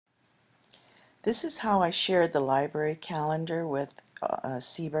This is how I shared the library calendar with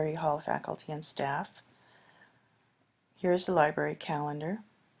Seabury Hall faculty and staff. Here's the library calendar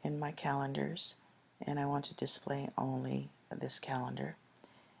in my calendars, and I want to display only this calendar.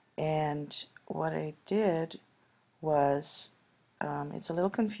 And what I did was, it's a little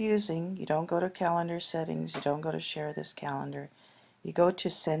confusing. You don't go to calendar settings, you don't go to share this calendar, you go to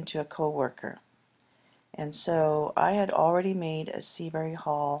send to a coworker. And so I had already made a Seabury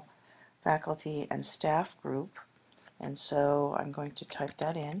Hall faculty and staff group, and so I'm going to type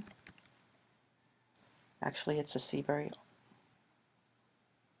that in. Actually, it's a Seabury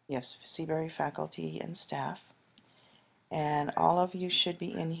faculty and staff. And all of you should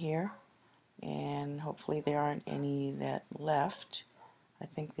be in here, and hopefully there aren't any that left. I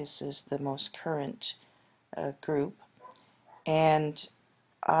think this is the most current group. And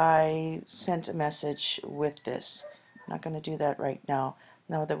I sent a message with this. I'm not going to do that right now.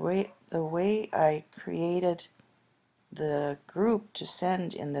 Now the way I created the group to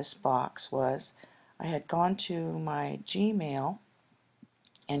send in this box was I had gone to my Gmail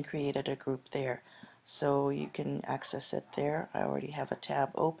and created a group there. So you can access it there. I already have a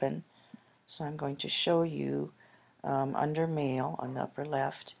tab open. So I'm going to show you under Mail on the upper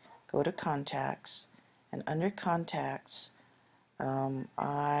left, go to Contacts, and under Contacts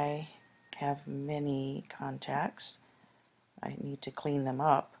I have many contacts. I need to clean them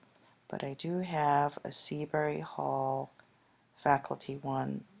up, but I do have a Seabury Hall faculty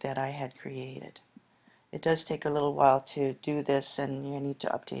one that I had created. It does take a little while to do this, and you need to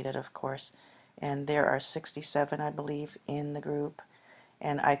update it, of course. And there are 67, I believe, in the group,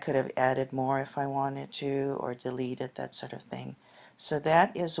 and I could have added more if I wanted to, or deleted, that sort of thing. So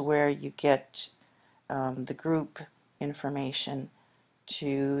that is where you get the group information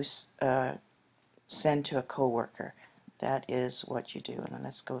to send to a coworker. That is what you do, and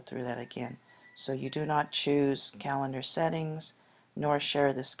let's go through that again. So you do not choose calendar settings, nor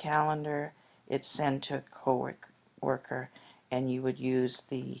share this calendar. It's sent to a coworker, and you would use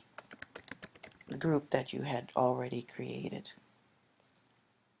the group that you had already created.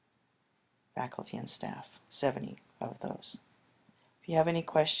 Faculty and staff, 70 of those. If you have any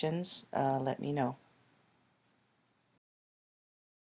questions, let me know.